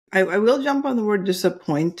I will jump on the word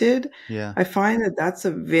disappointed. Yeah. I find that that's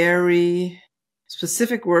a very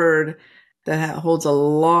specific word that holds a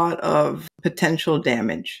lot of potential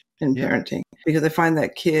damage in parenting, because I find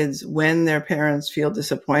that kids, when their parents feel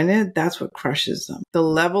disappointed, that's what crushes them. The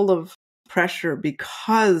level of pressure,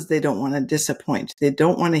 because they don't want to disappoint. They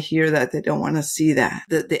don't want to hear that. They don't want to see that.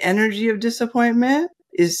 The energy of disappointment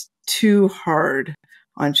is too hard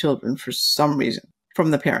on children for some reason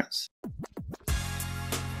from the parents.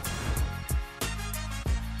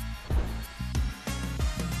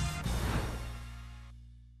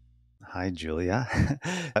 Hi, Julia.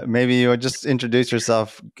 Maybe you would just introduce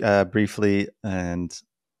yourself briefly and...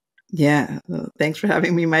 Yeah. Thanks for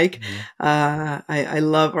having me, Mike. I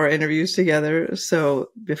love our interviews together. So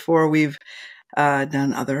before, we've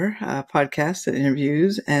done other podcasts and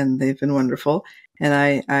interviews, and they've been wonderful.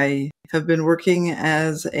 And I have been working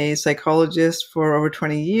as a psychologist for over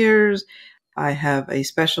 20 years. I have a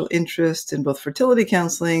special interest in both fertility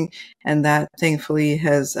counseling, and that thankfully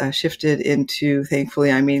has shifted into,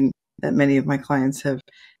 thankfully, I mean that many of my clients have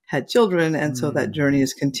had children. And so that journey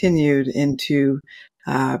has continued into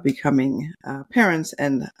becoming parents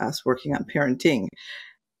and us working on parenting.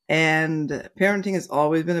 And parenting has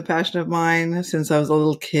always been a passion of mine. Since I was a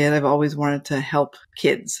little kid, I've always wanted to help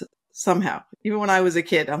kids somehow. Even when I was a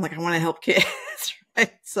kid, I'm like, I want to help kids,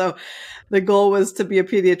 right? So the goal was to be a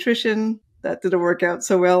pediatrician. That didn't work out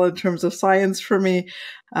so well in terms of science for me.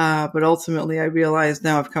 But ultimately, I realized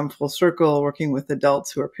now I've come full circle working with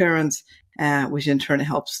adults who are parents, which in turn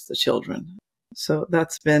helps the children. So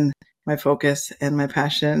that's been my focus and my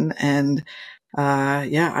passion. And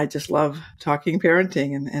I just love talking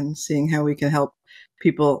parenting and seeing how we can help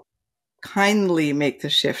people kindly make the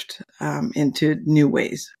shift into new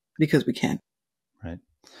ways, because we can. Right.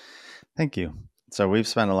 Thank you. So we've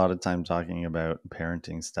spent a lot of time talking about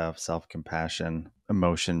parenting stuff, self-compassion,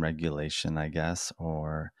 emotion regulation, I guess,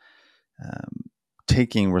 or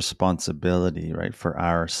taking responsibility, right, for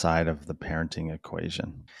our side of the parenting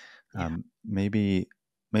equation. Maybe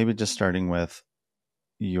just starting with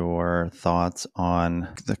your thoughts on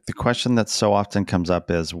the question that so often comes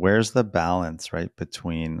up is, where's the balance, right,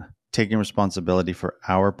 between taking responsibility for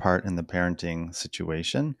our part in the parenting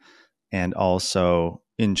situation and also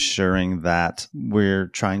ensuring that we're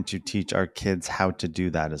trying to teach our kids how to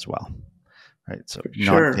do that as well, right? So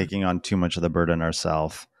not taking on too much of the burden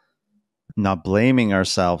ourselves, not blaming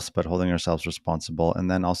ourselves, but holding ourselves responsible,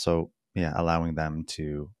 and then also, allowing them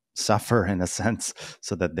to suffer in a sense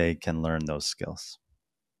so that they can learn those skills.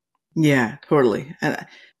 Yeah, totally. And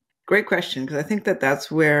great question, because I think that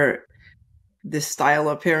that's where this style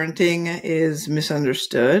of parenting is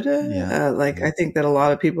misunderstood. I think that a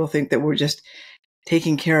lot of people think that we're just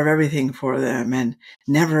taking care of everything for them and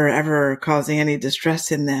never ever causing any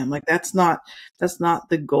distress in them. Like that's not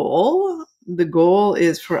the goal. The goal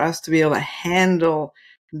is for us to be able to handle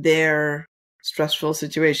their stressful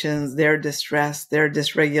situations, their distress, their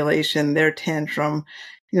dysregulation, their tantrum,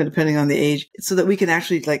 depending on the age, so that we can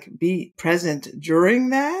actually be present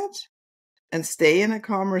during that and stay in a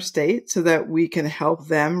calmer state so that we can help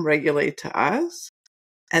them regulate to us.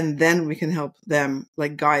 And then we can help them,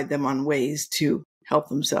 guide them on ways to help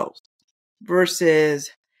themselves,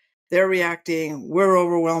 versus they're reacting. We're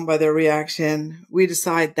overwhelmed by their reaction. We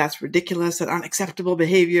decide that's ridiculous and unacceptable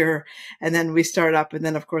behavior. And then we start up. And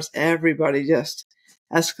then, of course, everybody just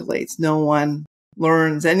escalates. No one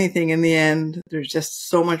learns anything in the end. There's just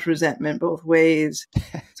so much resentment both ways.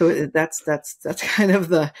 So that's kind of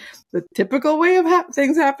the typical way of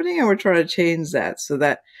things happening. And we're trying to change that so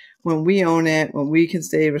that when we own it, when we can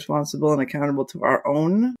stay responsible and accountable to our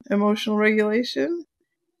own emotional regulation,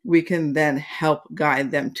 we can then help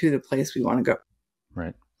guide them to the place we want to go.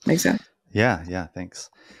 Right. Makes sense? Yeah. Thanks.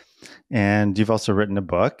 And you've also written a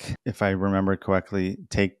book, if I remember correctly,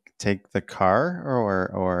 Take the Car,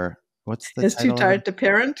 or what's the It's title? Too Tired to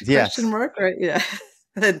Parent? Yes. Question mark, right? Yeah.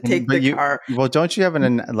 Take the car. Well, don't you have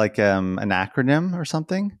an acronym or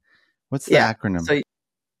something? What's the acronym? So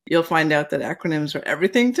you'll find out that acronyms are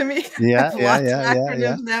everything to me. Yeah. Lots of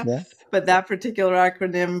acronyms now. Yeah. But that particular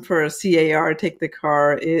acronym for CAR, Take the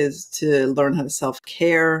Car, is to learn how to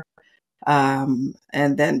self-care, and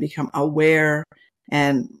then become aware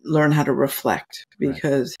and learn how to reflect,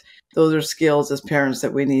 because those are skills as parents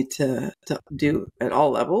that we need to do at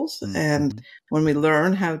all levels. Mm-hmm. And when we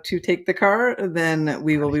learn how to take the car, then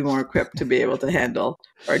we will be more equipped to be able to handle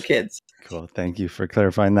our kids. Cool. Thank you for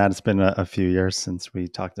clarifying that. It's been a few years since we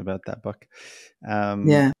talked about that book.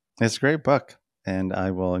 It's a great book, and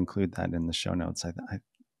I will include that in the show notes.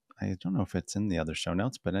 I don't know if it's in the other show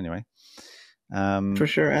notes, but anyway. For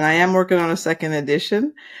sure. And I am working on a second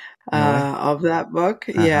edition. of that book.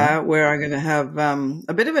 Yeah, where I'm going to have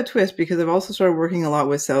a bit of a twist because I've also started working a lot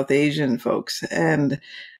with South Asian folks. And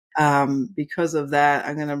because of that,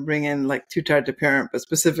 I'm going to bring in like Too Tired to Parent, but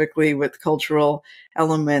specifically with cultural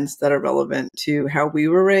elements that are relevant to how we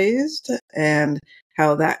were raised and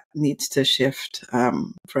how that needs to shift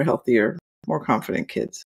for healthier, more confident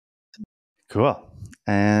kids. Cool.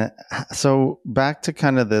 And so back to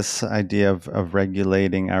kind of this idea of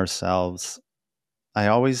regulating ourselves. I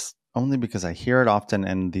always, only because I hear it often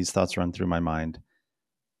and these thoughts run through my mind,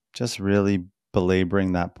 just really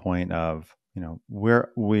belaboring that point of,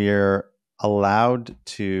 we're allowed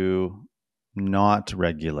to not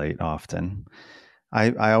regulate often.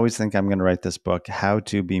 I always think I'm going to write this book, How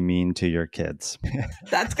to Be Mean to Your Kids.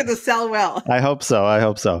 That's going to sell well. I hope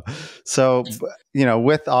so. So,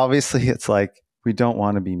 with obviously it's like we don't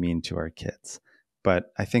want to be mean to our kids, but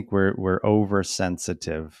I think we're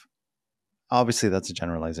oversensitive. Obviously that's a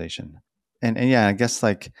generalization. And yeah, I guess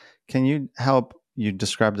like, can you help? You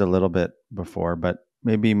described a little bit before, but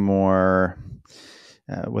maybe more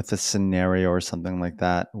with a scenario or something like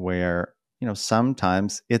that where,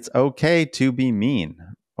 sometimes it's okay to be mean,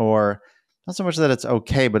 or not so much that it's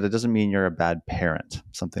okay, but it doesn't mean you're a bad parent,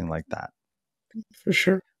 something like that. For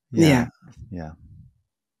sure. Yeah.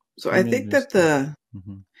 So I think that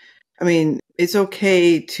it's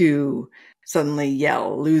okay to suddenly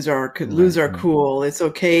yell, lose our cool. It's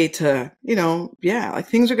okay to, like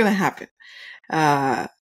things are going to happen.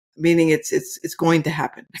 Meaning it's going to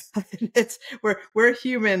happen. We're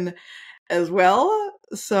human as well.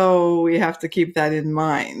 So we have to keep that in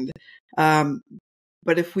mind.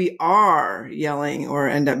 But if we are yelling or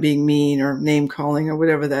end up being mean or name calling or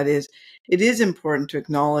whatever that is, it is important to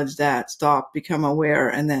acknowledge that, stop, become aware,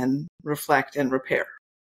 and then reflect and repair.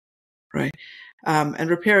 Right. And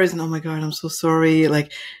repair isn't, oh my God, I'm so sorry.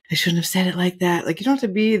 Like, I shouldn't have said it like that. Like, you don't have to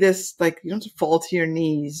be this, like, you don't have to fall to your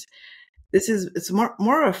knees. It's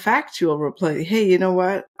more a factual reply. Hey, you know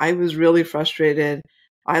what? I was really frustrated.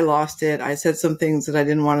 I lost it. I said some things that I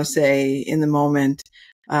didn't want to say in the moment.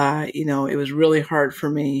 It was really hard for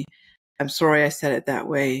me. I'm sorry I said it that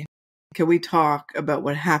way. Can we talk about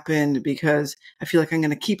what happened? Because I feel like I'm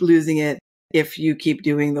going to keep losing it if you keep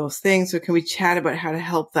doing those things. So can we chat about how to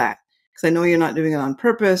help that? Because I know you're not doing it on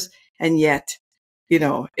purpose, and yet,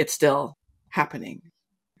 it's still happening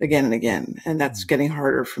again and again. And that's getting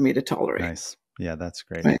harder for me to tolerate. Nice. Yeah, that's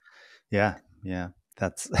great. Right. Yeah.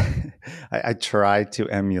 That's, I try to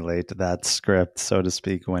emulate that script, so to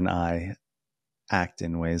speak, when I act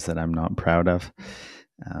in ways that I'm not proud of.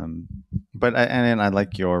 But I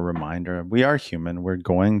like your reminder. We are human. We're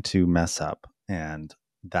going to mess up, and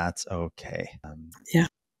that's okay.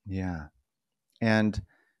 Yeah. And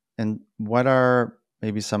what are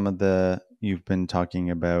maybe some of you've been talking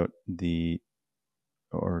about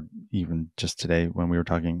or even just today when we were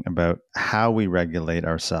talking about how we regulate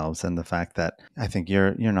ourselves, and the fact that I think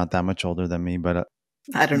you're not that much older than me, but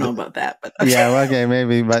I don't know about that, but okay. Yeah, okay,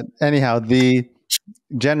 maybe. But anyhow,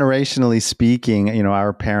 generationally speaking,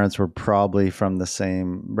 our parents were probably from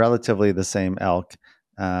relatively the same ilk,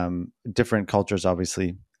 different cultures,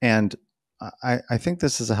 obviously. And I think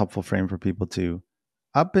this is a helpful frame for people to,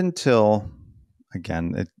 up until,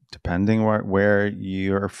 again, depending where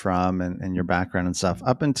you're from and your background and stuff,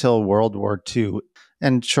 up until World War II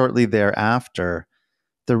and shortly thereafter,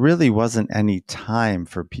 there really wasn't any time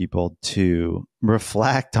for people to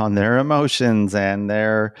reflect on their emotions and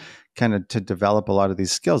their kind of to develop a lot of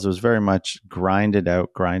these skills. It was very much grind it out,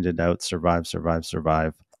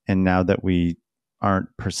 survive. And now that we aren't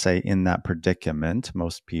per se in that predicament,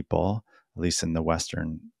 most people, at least in the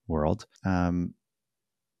Western world,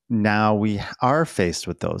 now we are faced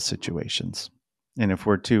with those situations. And if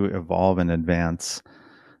we're to evolve and advance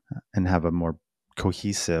and have a more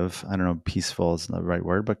cohesive, I don't know, peaceful is not the right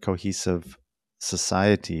word, but cohesive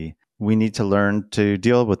society, we need to learn to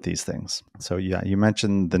deal with these things. So yeah, you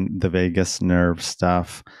mentioned the vagus nerve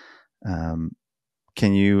stuff.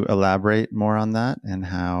 Can you elaborate more on that and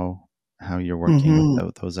how you're working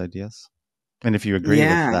with those ideas? And if you agree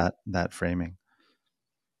with that framing.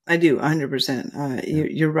 I do, 100%.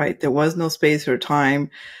 You're right. There was no space or time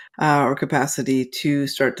or capacity to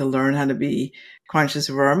start to learn how to be conscious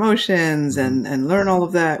of our emotions and learn all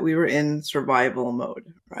of that. We were in survival mode,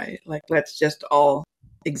 right? Like, let's just all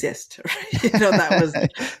exist, right?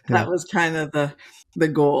 That was kind of the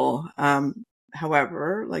goal.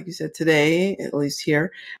 However, like you said, today, at least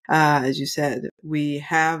here, as you said, we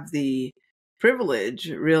have the privilege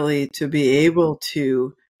really to be able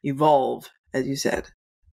to evolve, as you said.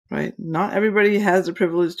 Right. Not everybody has the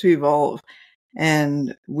privilege to evolve.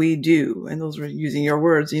 And we do. And those were using your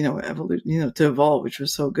words, evolution, to evolve, which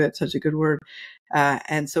was so good, such a good word.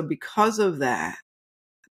 And so because of that,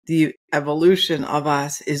 the evolution of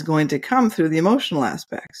us is going to come through the emotional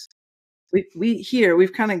aspects.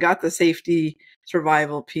 We've kind of got the safety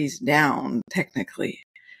survival piece down technically.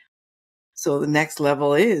 So the next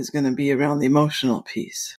level is going to be around the emotional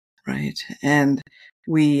piece, right? And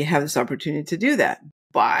we have this opportunity to do that,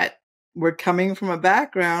 but we're coming from a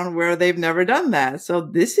background where they've never done that. So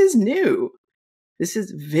this is new. This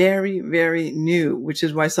is very, very new, which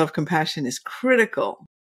is why self-compassion is critical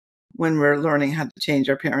when we're learning how to change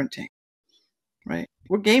our parenting, right?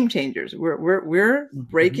 We're game changers. We're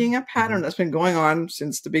breaking a pattern that's been going on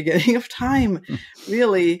since the beginning of time,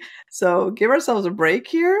 really. So give ourselves a break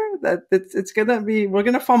here. We're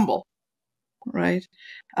gonna fumble, right?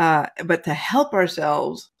 But to help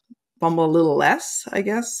ourselves fumble a little less, I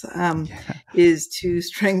guess, is to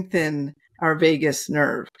strengthen our vagus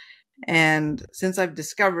nerve. And since I've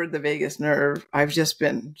discovered the vagus nerve, I've just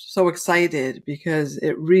been so excited because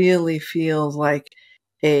it really feels like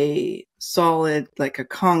a solid, like a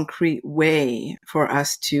concrete way for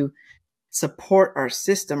us to support our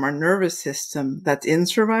system, our nervous system that's in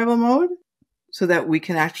survival mode, so that we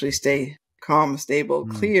can actually stay calm, stable,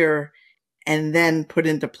 clear, and then put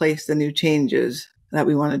into place the new changes that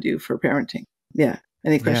we want to do for parenting. Yeah.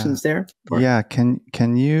 Any questions there? Yeah. Can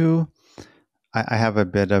you, I have a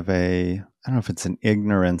bit of I don't know if it's an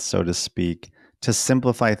ignorance, so to speak, to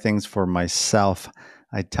simplify things for myself.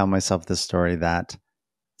 I tell myself this story that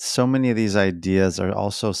so many of these ideas are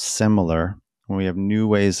also similar when we have new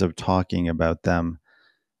ways of talking about them.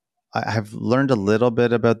 I've learned a little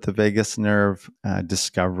bit about the vagus nerve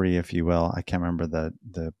discovery, if you will. I can't remember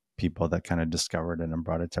the people that kind of discovered it and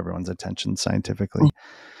brought it to everyone's attention scientifically.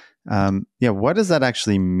 What does that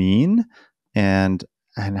actually mean? And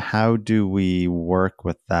how do we work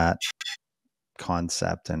with that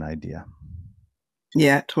concept and idea?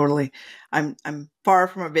 Yeah, totally. I'm far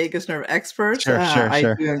from a vagus nerve expert. Sure. I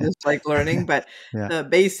do just like learning, but the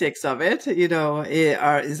basics of it,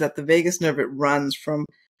 is that the vagus nerve, it runs from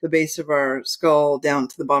the base of our skull down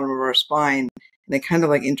to the bottom of our spine, and it kind of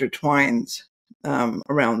like intertwines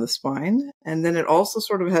around the spine. And then it also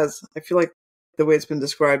sort of has, I feel like the way it's been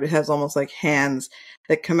described, it has almost like hands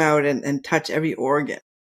that come out and touch every organ.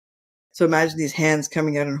 So imagine these hands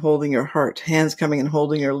coming out and holding your heart, hands coming and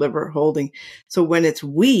holding your liver, So when it's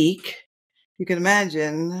weak, you can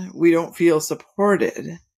imagine we don't feel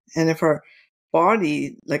supported. And if our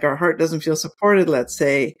body, like our heart, doesn't feel supported, let's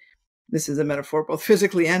say, this is a metaphor, both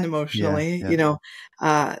physically and emotionally,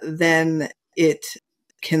 then it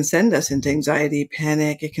can send us into anxiety,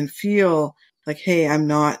 panic. It can feel like, hey, I'm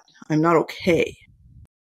not okay.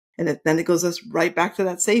 And then it goes us right back to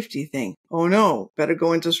that safety thing. Oh no, better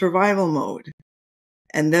go into survival mode.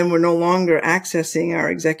 And then we're no longer accessing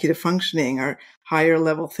our executive functioning, our higher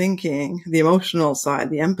level thinking, the emotional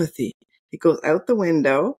side, the empathy. It goes out the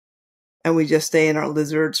window and we just stay in our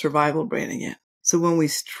lizard survival brain again. So when we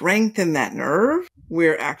strengthen that nerve,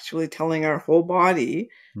 we're actually telling our whole body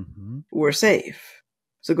we're safe.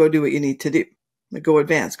 So go do what you need to do. Go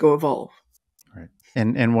advance, go evolve. Right.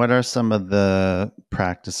 And what are some of the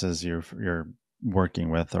practices you're working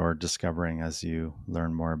with or discovering as you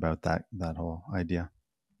learn more about that whole idea?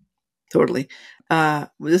 Totally.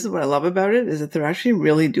 This is what I love about it, is that they're actually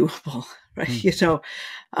really doable, right?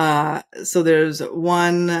 So there's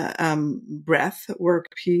one breath work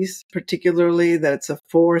piece, particularly that it's a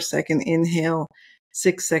 4-second inhale,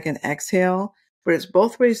 6-second exhale, but it's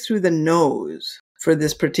both ways through the nose for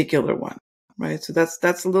this particular one, right? So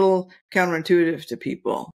that's a little counterintuitive to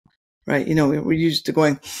people, right? We're used to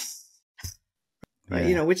going,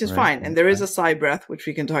 right? Which is fine. And there is a sigh breath, which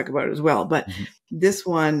we can talk about as well. But this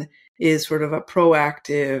one is sort of a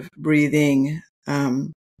proactive breathing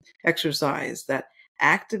exercise that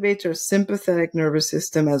activates our sympathetic nervous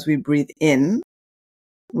system as we breathe in,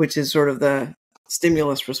 which is sort of the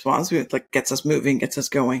stimulus response. It like gets us moving, gets us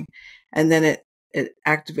going. And then it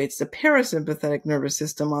activates the parasympathetic nervous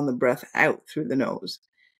system on the breath out through the nose.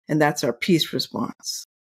 And that's our peace response,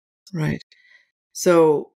 right?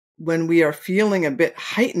 So when we are feeling a bit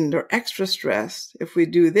heightened or extra stressed, if we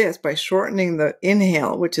do this by shortening the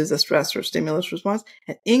inhale, which is a stress or stimulus response,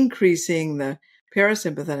 and increasing the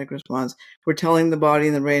parasympathetic response, we're telling the body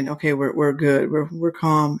and the brain, okay, we're good, we're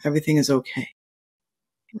calm, everything is okay,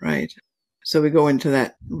 right? So we go into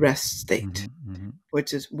that rest state,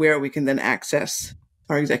 which is where we can then access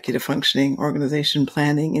our executive functioning, organization,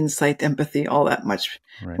 planning, insight, empathy, all that much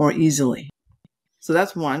more easily. So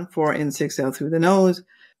that's one, 4 in, 6 out through the nose.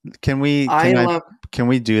 Can we I love, can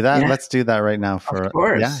we do that? yeah, Let's do that right now of for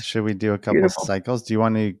course. should we do a couple Beautiful. cycles? Do you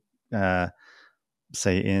want to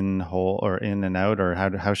say in whole or in and out, or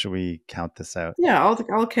how should we count this out? Yeah,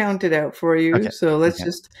 I'll count it out for you. Okay. So let's Okay.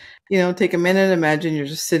 just, take a minute. Imagine you're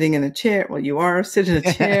just sitting in a chair. Well, you are. Sit in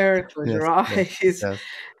a chair, close your Yes, yes, eyes, yes.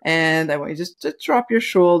 and I want you just to drop your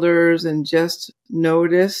shoulders and just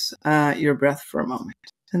notice your breath for a moment.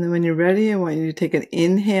 And then when you're ready, I want you to take an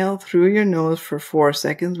inhale through your nose for 4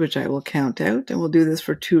 seconds, which I will count out, and we'll do this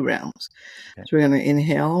for 2 rounds. Okay. So we're going to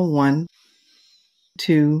inhale 1,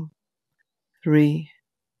 2, 3,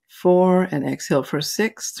 4, and exhale for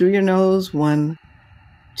 6 through your nose. 1,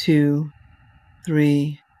 2,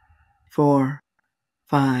 3, 4,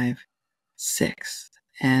 5, 6.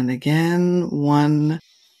 And again, 1,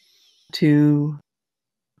 2,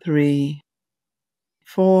 3,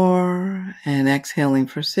 4, and exhaling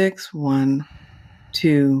for 6. 1,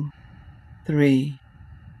 2, 3,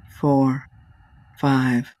 4,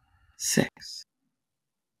 5, 6.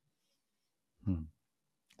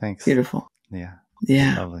 Thanks. Beautiful. Yeah.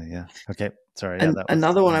 Yeah. Lovely. Yeah. Okay. Sorry. Yeah, And that was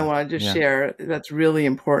another one I want to just share that's really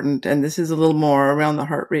important, and this is a little more around the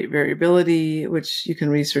heart rate variability, which you can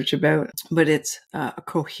research about, but it's a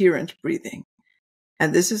coherent breathing.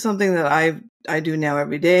 And this is something that I do now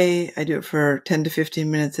every day. I do it for 10 to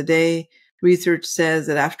 15 minutes a day. Research says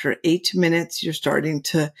that after 8 minutes, you're starting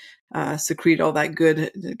to secrete all that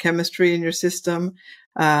good chemistry in your system.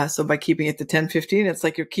 So by keeping it to 10, 15, it's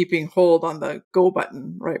like you're keeping hold on the go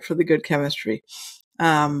button, right, for the good chemistry.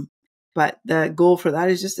 But the goal for that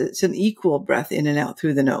is just, it's an equal breath in and out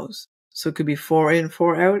through the nose. So it could be 4 in,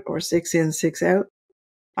 4 out, or 6 in, 6 out.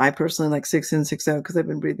 I personally like 6 in, 6 out because I've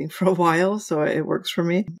been breathing for a while, so it works for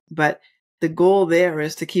me. But the goal there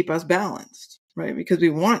is to keep us balanced, right? Because we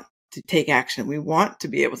want to take action. We want to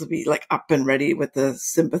be able to be like up and ready with the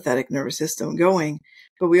sympathetic nervous system going,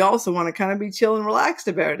 but we also want to kind of be chill and relaxed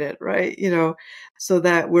about it, right? So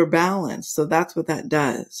that we're balanced. So that's what that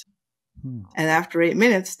does. And after 8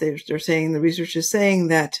 minutes, they're saying, the research is saying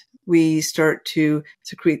that we start to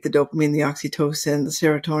secrete the dopamine, the oxytocin, the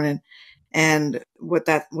serotonin. And what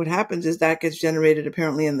happens is that gets generated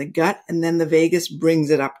apparently in the gut, and then the vagus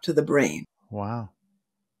brings it up to the brain. Wow.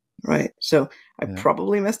 Right. So I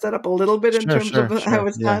probably messed that up a little bit in terms of how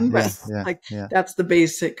it's done, but that's the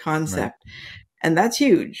basic concept. Right. And that's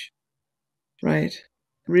huge. Right.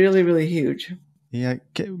 Really, really huge. Yeah.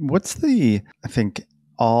 I think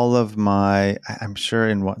I'm sure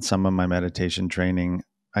in some of my meditation training,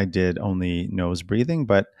 I did only nose breathing,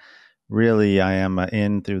 but really I am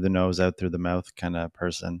in through the nose, out through the mouth kind of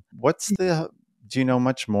person. Do you know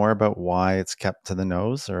much more about why it's kept to the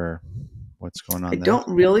nose, or what's going on I there? don't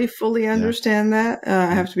really fully understand that.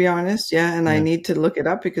 I have to be honest. Yeah. And I need to look it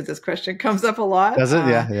up because this question comes up a lot. Does it?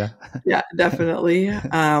 Yeah. Yeah, definitely.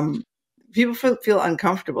 People feel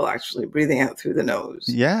uncomfortable actually breathing out through the nose.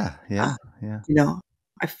 Yeah.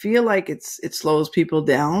 I feel like it slows people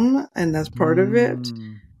down, and that's part of it.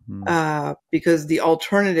 Because the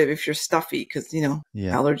alternative, if you're stuffy, because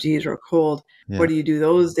allergies or cold, what do you do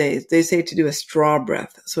those days? They say to do a straw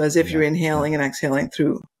breath, so as if you're inhaling and exhaling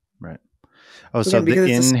through. Right. Oh, so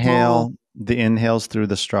the inhales through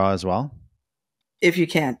the straw as well. If you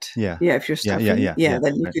can't, if you're stuffy,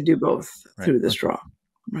 then you could do both through the straw.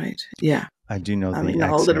 Right. Yeah. I do know not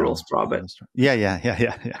a literal straw, but yeah.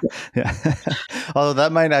 Although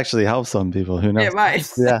that might actually help some people. Who knows? It might.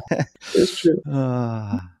 Yeah, it's true.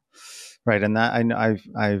 Right, and that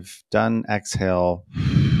I've done exhale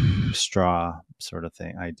straw sort of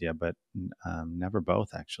idea, but never both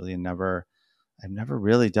actually, and I've never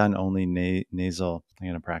really done only nasal. I'm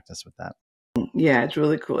going to practice with that. Yeah, it's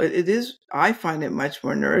really cool. It is. I find it much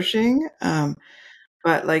more nourishing.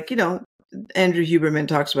 But Andrew Huberman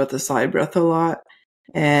talks about the side breath a lot,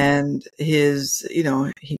 and his,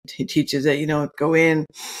 he teaches that, go in,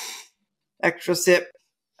 extra sip,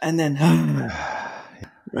 and then,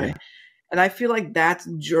 right. And I feel like that's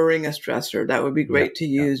during a stressor. That would be great to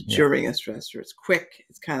use during a stressor. It's quick.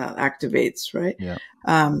 It's kind of activates, right? Yeah.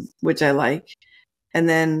 Which I like. And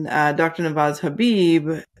then Dr. Nawaz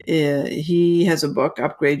Habib, he has a book,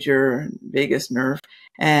 Upgrade Your Vagus Nerve,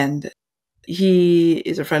 and he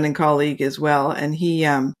is a friend and colleague as well. And he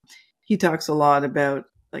talks a lot about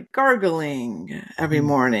like gargling every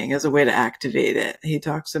morning as a way to activate it. He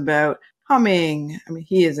talks about humming. I mean,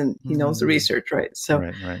 he knows the research, right?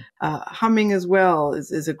 So humming as well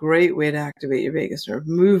is a great way to activate your vagus nerve.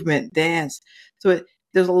 Movement, dance. So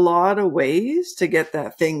there's a lot of ways to get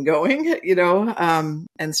that thing going,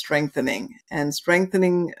 and strengthening. And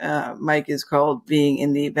strengthening, Mike, is called being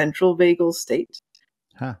in the ventral vagal state.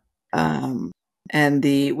 Huh. And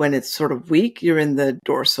when it's sort of weak, you're in a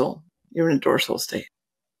dorsal state.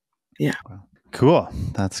 Yeah. Cool.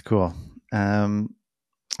 That's cool.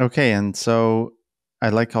 Okay. And so I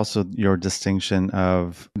like also your distinction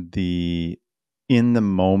of in the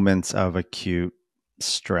moments of acute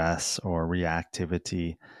stress or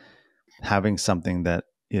reactivity, having something that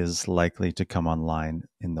is likely to come online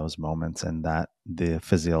in those moments, and that the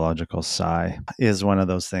physiological sigh is one of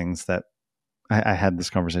those things that I had this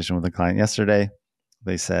conversation with a client yesterday.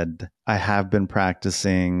 They said, I have been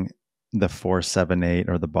practicing the 4-7-8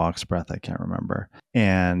 or the box breath. I can't remember.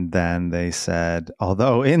 And then they said,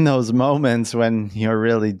 although in those moments when you're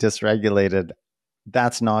really dysregulated,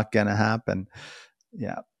 that's not going to happen.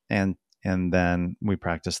 Yeah. And then we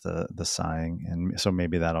practice the sighing. And so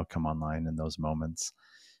maybe that'll come online in those moments.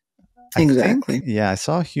 Exactly. I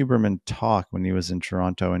saw Huberman talk when he was in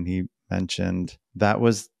Toronto, and he mentioned that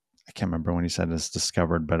was, I can't remember when he said it's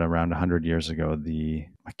discovered, but around 100 years ago,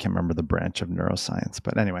 I can't remember the branch of neuroscience,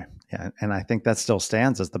 but anyway, yeah. And I think that still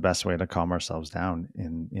stands as the best way to calm ourselves down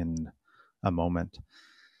in a moment.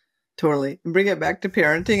 Totally. Bring it back to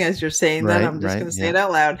parenting as you're saying that. I'm just going to say it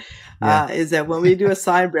out loud. Is that when we do a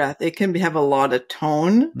sigh breath, it can have a lot of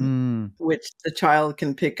tone, which the child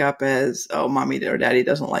can pick up as, oh, mommy or daddy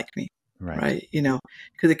doesn't like me. Right.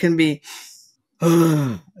 Because it can be,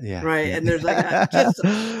 right. And there's like,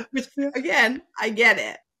 which again, I get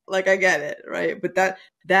it. Like, I get it. Right. But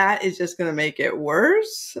that is just going to make it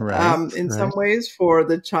worse in some ways for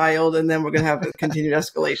the child. And then we're going to have a continued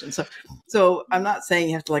escalation. So I'm not saying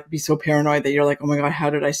you have to like be so paranoid that you're like, oh my God,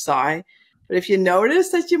 how did I sigh? But if you notice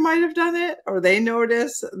that you might have done it, or they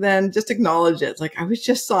notice, then just acknowledge it. It's like, I was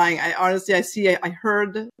just sighing. I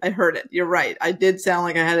heard it. You're right. I did sound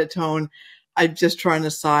like I had a tone. I'm just trying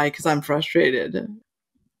to sigh because I'm frustrated.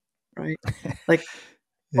 Right. Like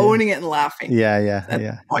owning it and laughing. Yeah.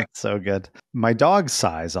 That's so good. My dog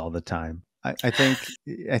sighs all the time. I think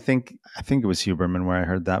it was Huberman where I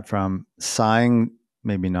heard that from. Sighing,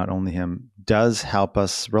 maybe not only him, does help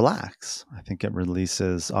us relax. I think it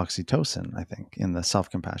releases oxytocin. I think in the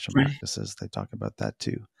self-compassion practices, they talk about that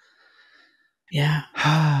too. Yeah.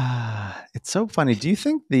 It's so funny. Do you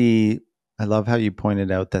think I love how you pointed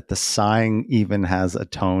out that the sighing even has a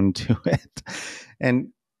tone to it. And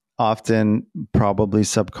often, probably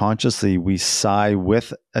subconsciously, we sigh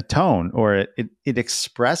with a tone, or it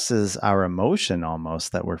expresses our emotion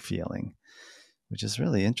almost that we're feeling, which is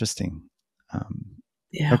really interesting.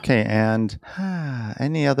 Okay. And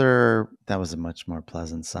any other, that was a much more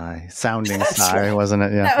pleasant sounding sigh, wasn't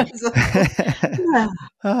it?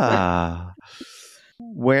 Yeah.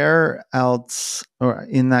 Where else, or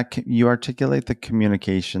in that, you articulate the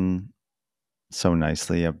communication so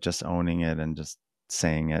nicely of just owning it and just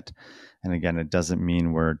saying it. And again, it doesn't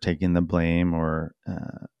mean we're taking the blame or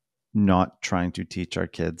not trying to teach our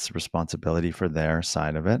kids responsibility for their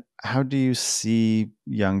side of it. How do you see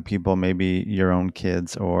young people, maybe your own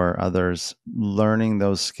kids or others, learning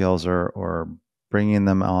those skills or bringing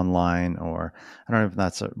them online? Or I don't know if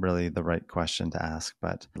that's really the right question to ask,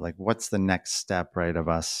 but like, what's the next step, right, of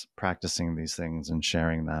us practicing these things and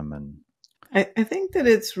sharing them? And I think that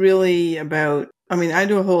it's really about, I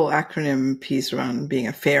do a whole acronym piece around being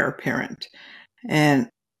a fair parent. And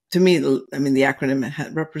to me, the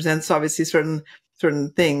acronym represents obviously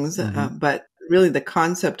certain things, but really the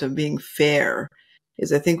concept of being fair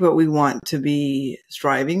is, I think, what we want to be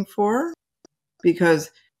striving for,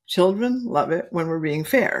 because children love it when we're being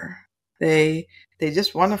fair. They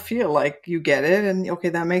just want to feel like you get it and okay,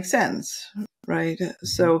 that makes sense, right?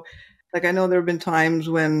 So, like, I know there have been times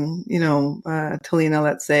when, Talina,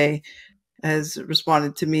 let's say, has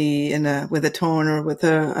responded to me with a tone or with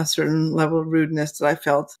a certain level of rudeness that I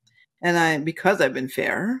felt. And because I've been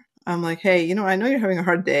fair, I'm like, hey, I know you're having a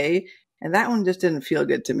hard day, and that one just didn't feel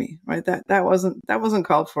good to me, right? That wasn't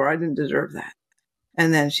called for. I didn't deserve that.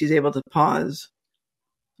 And then she's able to pause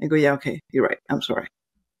and go, yeah, okay, you're right. I'm sorry.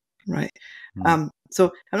 Right.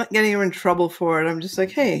 So I'm not getting her in trouble for it. I'm just like,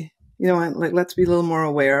 hey, like, let's be a little more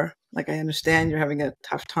aware. Like, I understand you're having a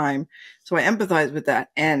tough time. So I empathize with that.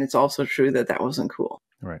 And it's also true that wasn't cool.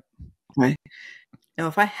 Right. Now,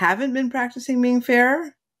 if I haven't been practicing being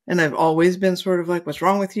fair, and I've always been sort of like, what's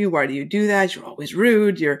wrong with you? Why do you do that? You're always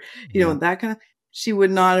rude. You're, that kind of, she would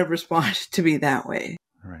not have responded to me that way.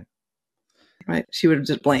 Right. She would have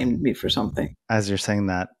just blamed me for something. As you're saying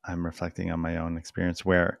that, I'm reflecting on my own experience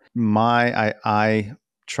where I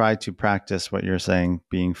try to practice what you're saying,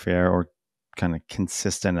 being fair or kind of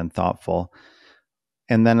consistent and thoughtful.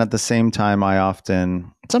 And then at the same time,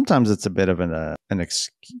 sometimes it's a bit of not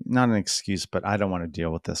an excuse, but I don't want to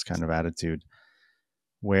deal with this kind of attitude.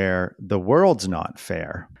 where the world's not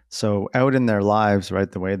fair. So out in their lives,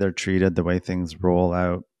 right, the way they're treated, the way things roll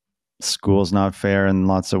out, school's not fair in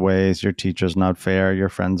lots of ways. Your teacher's not fair. Your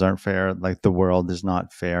friends aren't fair. Like the world is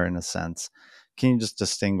not fair in a sense. Can you just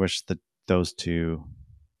distinguish those two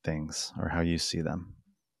things or how you see them?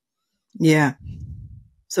 Yeah.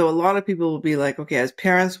 So a lot of people will be like, okay, as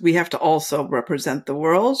parents, we have to also represent the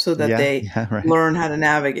world so that they right. learn how to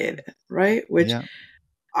navigate it, right? Which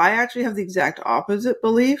I actually have the exact opposite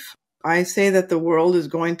belief. I say that the world is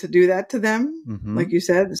going to do that to them. Mm-hmm. Like you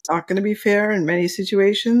said, it's not going to be fair in many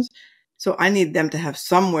situations. So I need them to have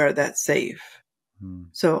somewhere that's safe.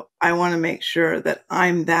 So I want to make sure that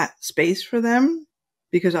I'm that space for them,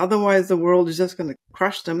 because otherwise the world is just going to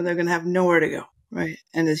crush them and they're going to have nowhere to go. Right.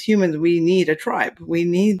 And as humans, we need a tribe. We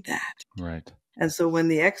need that. Right. And so when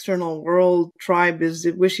the external world tribe is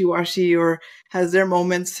wishy-washy or has their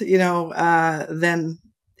moments, then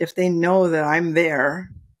if they know that I'm there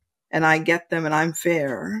and I get them and I'm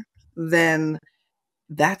fair, then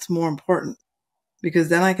that's more important, because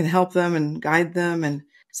then I can help them and guide them and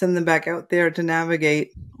send them back out there to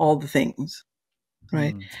navigate all the things.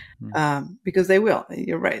 Right. Because they will.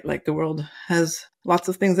 You're right. Like the world has lots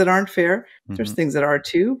of things that aren't fair. There's things that are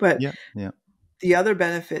too. But the other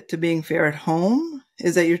benefit to being fair at home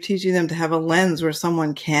is that you're teaching them to have a lens where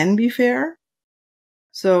someone can be fair.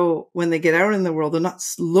 So when they get out in the world, they're not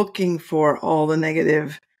looking for all the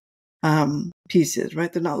negative pieces,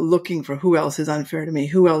 right? They're not looking for who else is unfair to me,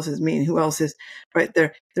 who else is mean, who else is right.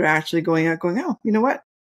 They're actually going out going, oh, you know what?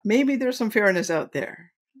 Maybe there's some fairness out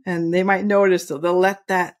there. And they might notice, so they'll let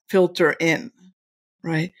that filter in,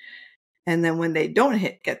 right? And then when they don't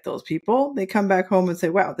get those people, they come back home and say,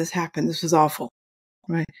 wow, this happened. This was awful,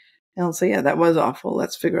 right? And I'll say, yeah, that was awful.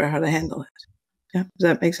 Let's figure out how to handle it. Yeah. Does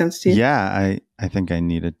that make sense to you? Yeah, I think I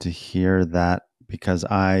needed to hear that, because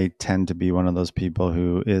I tend to be one of those people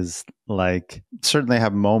who is like, certainly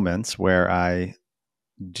have moments where I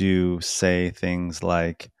do say things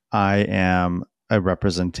like, I am a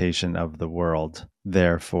representation of the world,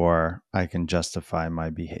 therefore I can justify my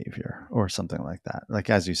behavior, or something like that. Like,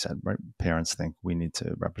 as you said, right? Parents think we need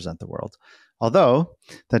to represent the world. Although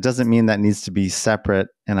that doesn't mean that needs to be separate.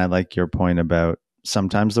 And I like your point about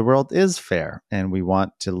sometimes the world is fair and we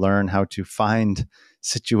want to learn how to find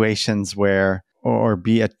situations where, or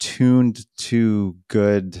be attuned to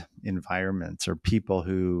good environments or people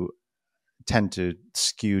who tend to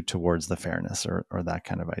skew towards the fairness or that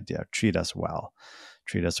kind of idea. Treat us well,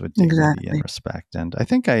 treat us with dignity and respect. And I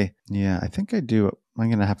think I do. I'm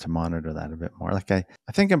going to have to monitor that a bit more. Like I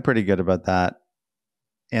think I'm pretty good about that.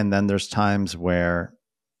 And then there's times where,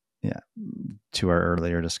 to our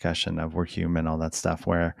earlier discussion of we're human, all that stuff,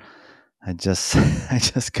 where I just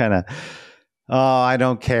kind of, I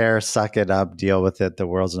don't care, suck it up, deal with it. The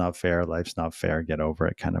world's not fair. Life's not fair. Get over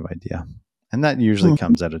it kind of idea. And that usually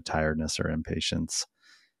comes out of tiredness or impatience.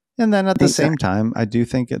 And then at the same time, I do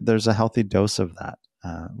think there's a healthy dose of that,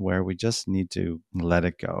 where we just need to let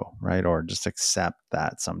it go, right? Or just accept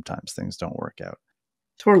that sometimes things don't work out.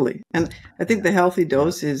 Totally. And I think the healthy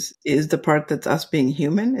dose is the part that's us being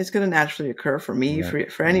human. It's going to naturally occur for me,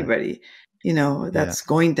 for anybody, that's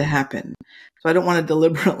going to happen. So I don't want to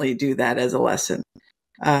deliberately do that as a lesson,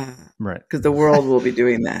 right? Because the world will be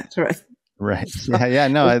doing that, right? Right. So,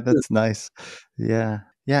 no, that's nice. Yeah.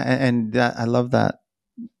 And I love that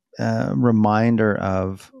reminder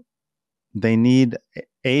of they need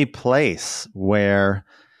a place where,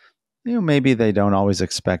 maybe they don't always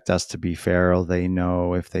expect us to be fair, or they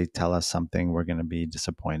know if they tell us something, we're going to be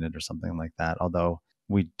disappointed or something like that. Although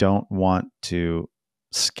we don't want to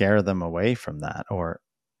scare them away from that, or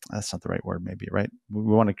that's not the right word, maybe, right? We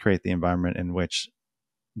want to create the environment in which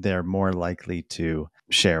they're more likely to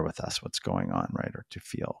share with us what's going on, right? Or to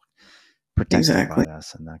feel protected by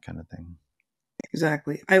us and that kind of thing.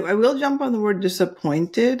 Exactly. I will jump on the word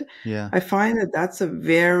disappointed. Yeah. I find that that's a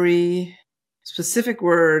very specific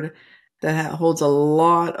word that holds a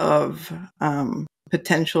lot of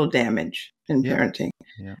potential damage in parenting.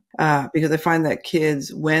 Yeah. Because I find that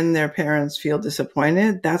kids, when their parents feel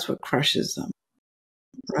disappointed, that's what crushes them.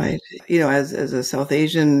 Right. As a South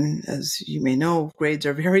Asian, as you may know, grades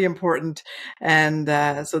are very important. And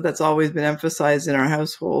so that's always been emphasized in our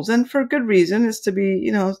households. And for good reason, is to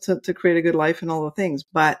be, to create a good life and all the things.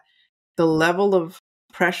 But the level of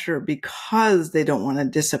pressure, because they don't want to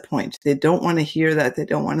disappoint, they don't want to hear that, they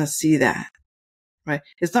don't want to see that. Right.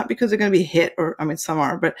 It's not because they're going to be hit, or, some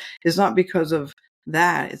are, but it's not because of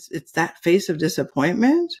that. It's that face of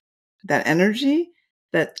disappointment, that energy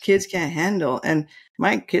that kids can't handle. And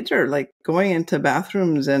my kids are like going into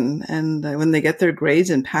bathrooms and when they get their grades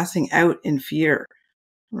and passing out in fear,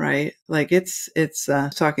 right? Like it's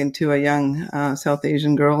talking to a young South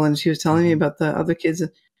Asian girl, and she was telling me about the other kids.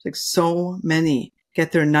 Like so many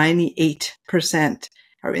get their 98%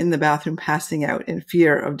 are in the bathroom passing out in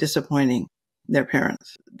fear of disappointing their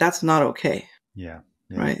parents. That's not okay. Yeah.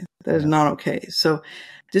 Right. That is not okay. So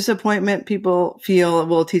disappointment, people feel,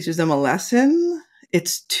 well, it teaches them a lesson.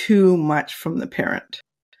 It's too much from the parent.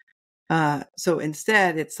 So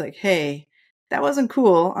instead it's like, hey, that wasn't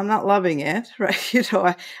cool. I'm not loving it. Right.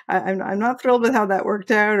 I'm not thrilled with how that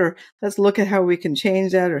worked out, or let's look at how we can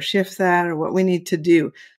change that or shift that or what we need to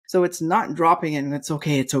do. So it's not dropping in. It's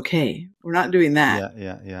okay. It's okay. We're not doing that.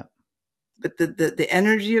 Yeah. But the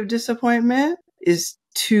energy of disappointment is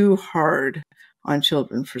too hard on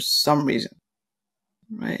children for some reason.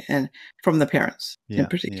 Right. And from the parents in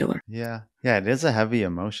particular. Yeah. It is a heavy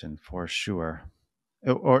emotion for sure.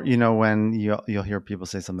 Or, when you'll hear people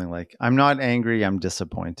say something like, I'm not angry, I'm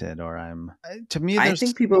disappointed, or to me, I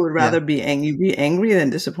think people would rather be angry than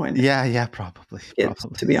disappointed. Yeah, probably.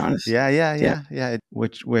 To be honest. Yeah.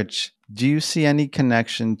 Which do you see any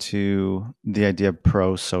connection to the idea of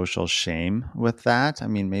pro-social shame with that? I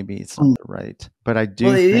mean, maybe it's not the right, but I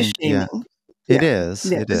do think is shaming. It is.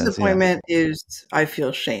 Disappointment is, I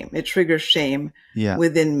feel shame. It triggers shame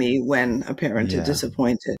within me when a parent is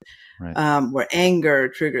disappointed. Right. Where anger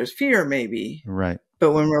triggers fear, maybe. Right.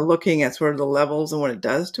 But when we're looking at sort of the levels and what it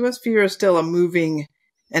does to us, fear is still a moving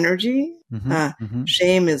energy.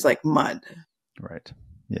 Shame is like mud. Right.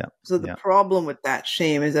 Yeah. So the problem with that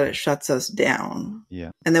shame is that it shuts us down.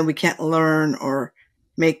 Yeah. And then we can't learn or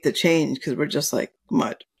make the change because we're just like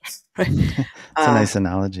mud. Right? It's a nice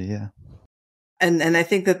analogy. Yeah. And I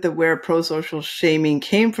think that where pro-social shaming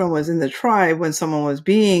came from was in the tribe when someone was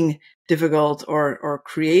being difficult or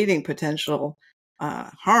creating potential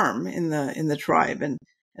harm in the tribe and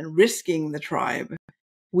risking the tribe.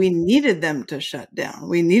 We needed them to shut down.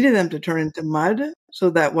 We needed them to turn into mud, so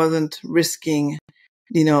that wasn't risking,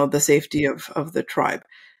 the safety of the tribe.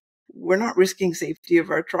 We're not risking safety of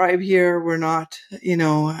our tribe here. We're not,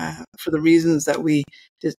 for the reasons that we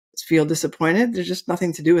just feel disappointed. There's just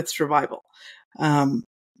nothing to do with survival.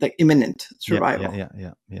 Like imminent survival.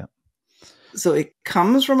 Yeah. So it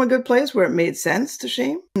comes from a good place where it made sense to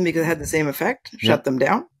shame because it had the same effect, shut them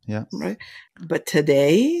down. Yeah. Right. But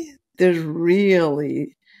today there's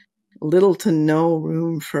really little to no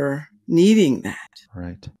room for needing that.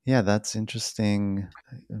 Right. Yeah, that's interesting.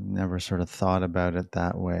 I've never sort of thought about it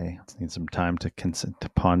that way. I need some time to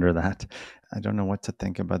ponder that. I don't know what to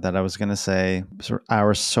think about that. I was going to say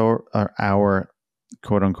our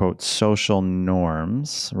quote unquote social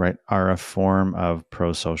norms, right, are a form of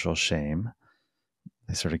pro-social shame.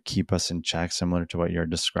 They sort of keep us in check, similar to what you're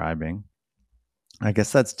describing. I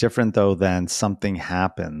guess that's different though than something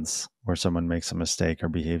happens where someone makes a mistake or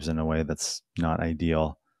behaves in a way that's not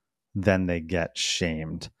ideal. Then they get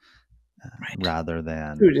shamed rather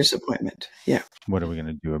than through disappointment. Yeah. What are we going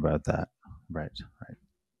to do about that? Right.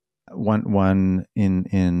 One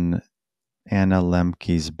in Anna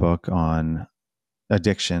Lemke's book on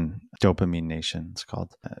addiction, Dopamine Nation, it's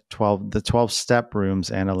called. The 12 step rooms,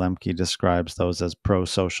 Anna Lemke describes those as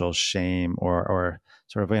pro-social shame or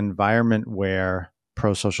sort of an environment where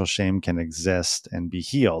pro-social shame can exist and be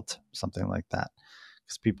healed, something like that.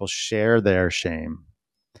 Because people share their shame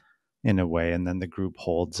in a way, and then the group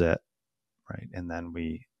holds it, right? And then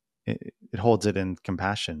it holds it in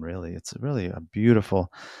compassion, really. It's really a beautiful...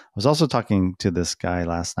 I was also talking to this guy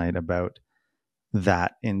last night about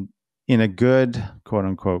that in a good, quote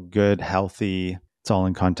unquote, good, healthy, it's all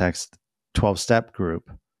in context, 12-step group.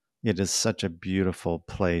 It is such a beautiful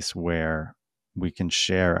place where we can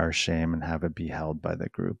share our shame and have it be held by the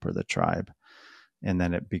group or the tribe. And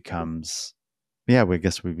then it becomes...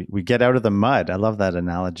 we get out of the mud. I love that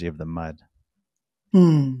analogy of the mud.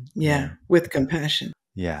 With compassion.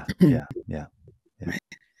 Yeah. Right.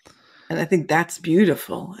 And I think that's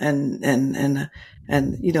beautiful. And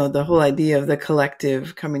the whole idea of the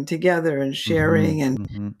collective coming together and sharing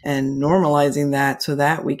and normalizing that so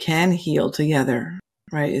that we can heal together,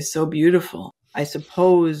 right, is so beautiful. I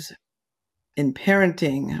suppose in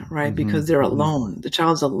parenting, right, because they're alone, the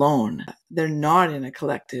child's alone. They're not in a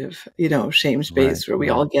collective, shame space where we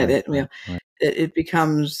all get it. It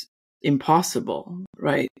becomes impossible,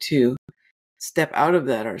 right, to step out of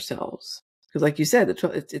that ourselves. Because like you said,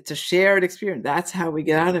 it's a shared experience. That's how we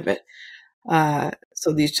get out of it.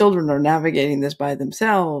 So these children are navigating this by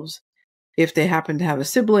themselves. If they happen to have a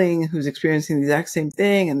sibling who's experiencing the exact same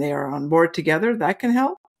thing and they are on board together, that can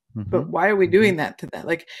help. But why are we doing that to them?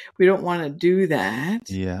 Like, we don't want to do that.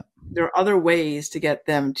 Yeah. There are other ways to get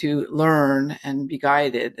them to learn and be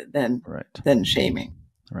guided than shaming.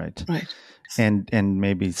 Right. Right. And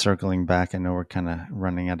maybe circling back, I know we're kind of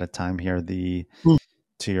running out of time here. Mm.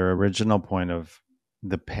 To your original point of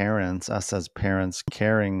the parents, us as parents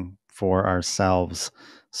caring for ourselves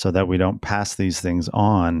so that we don't pass these things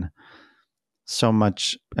on. So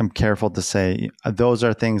much, I'm careful to say, those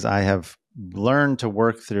are things I have learned to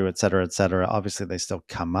work through, et cetera, et cetera. Obviously, they still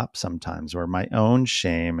come up sometimes where my own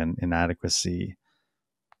shame and inadequacy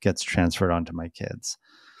gets transferred onto my kids.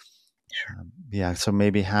 Sure. So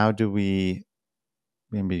maybe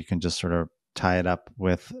maybe you can just sort of tie it up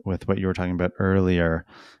with what you were talking about earlier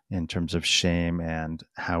in terms of shame and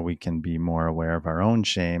how we can be more aware of our own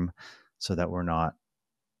shame so that we're not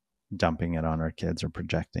dumping it on our kids or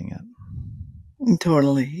projecting it.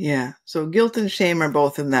 Totally. Yeah. So guilt and shame are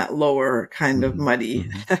both in that lower kind of muddy,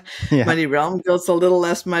 Yeah. muddy realm. Guilt's a little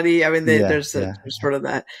less muddy. I mean, there's sort of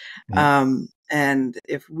that. Yeah. And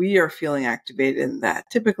if we are feeling activated in that,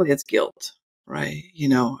 typically it's guilt, right?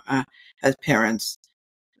 As parents,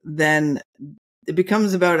 then it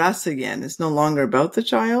becomes about us again. It's no longer about the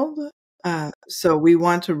child. So we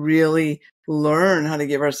want to really learn how to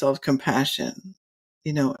give ourselves compassion.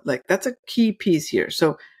 Like that's a key piece here.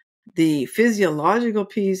 So the physiological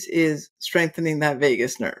piece is strengthening that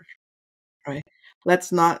vagus nerve, right?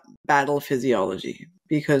 Let's not battle physiology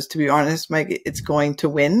because, to be honest, Mike, it's going to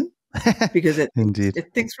win because Indeed.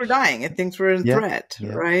 it thinks we're dying. It thinks we're in threat,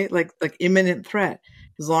 right? Like imminent threat.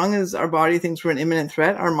 As long as our body thinks we're an imminent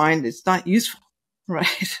threat, our mind is not useful,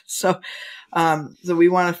 right? So we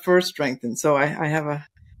want to first strengthen. So I have a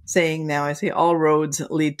saying now. I say all roads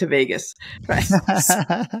lead to Vegas, right?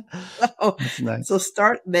 That's nice. So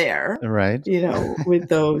start there, right? With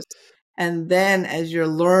those, and then as you're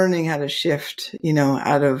learning how to shift,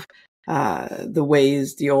 out of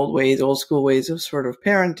the old school ways of sort of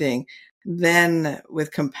parenting, then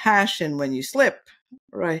with compassion when you slip,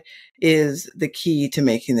 right, is the key to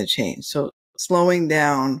making the change. So slowing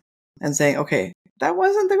down and saying, okay, that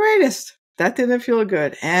wasn't the greatest. That didn't feel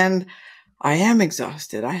good. And I am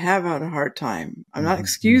exhausted. I have had a hard time. I'm not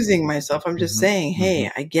excusing myself. I'm just saying, hey,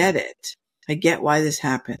 I get it. I get why this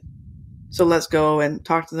happened. So let's go and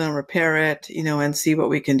talk to them, repair it, and see what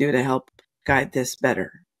we can do to help guide this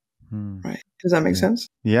better. Right. Does that make sense?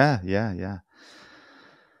 Yeah.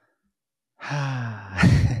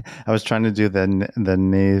 I was trying to do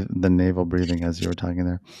the navel breathing as you were talking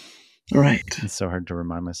there. Right. It's so hard to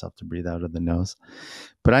remind myself to breathe out of the nose.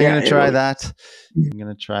 But I'm going to try that. I'm going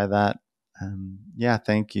to try that.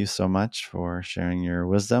 Thank you so much for sharing your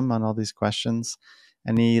wisdom on all these questions.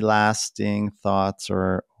 Any lasting thoughts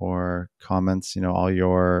or comments? All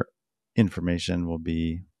your information will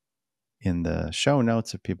be in the show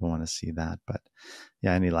notes if people want to see that. But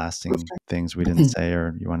any lasting things we didn't say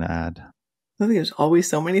or you want to add? I think there's always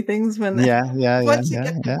so many things once you get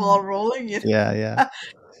the ball rolling.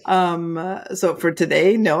 So for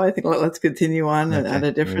today, no, I think let's continue on at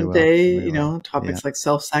a different day, topics like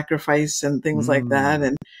self-sacrifice and things like that,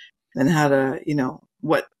 and how to,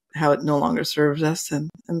 how it no longer serves us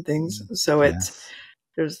and things. So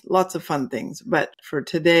there's lots of fun things, but for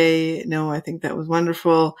today, no, I think that was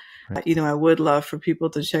wonderful. Right. I would love for people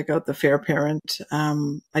to check out the Fair Parent.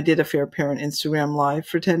 I did a Fair Parent Instagram live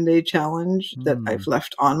for 10-day challenge that I've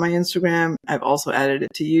left on my Instagram. I've also added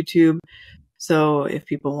it to YouTube. So if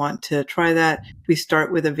people want to try that, we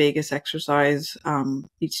start with a vagus exercise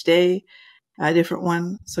each day, a different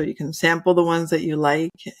one. So you can sample the ones that you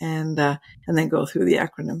like and then go through the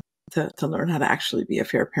acronym to learn how to actually be a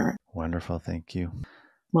fair parent. Wonderful. Thank you.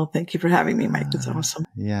 Well, thank you for having me, Mike. It's awesome.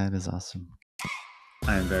 Yeah, it is awesome.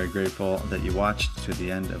 I am very grateful that you watched to the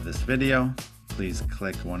end of this video. Please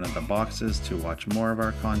click one of the boxes to watch more of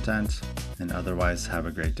our content, and otherwise have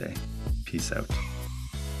a great day. Peace out.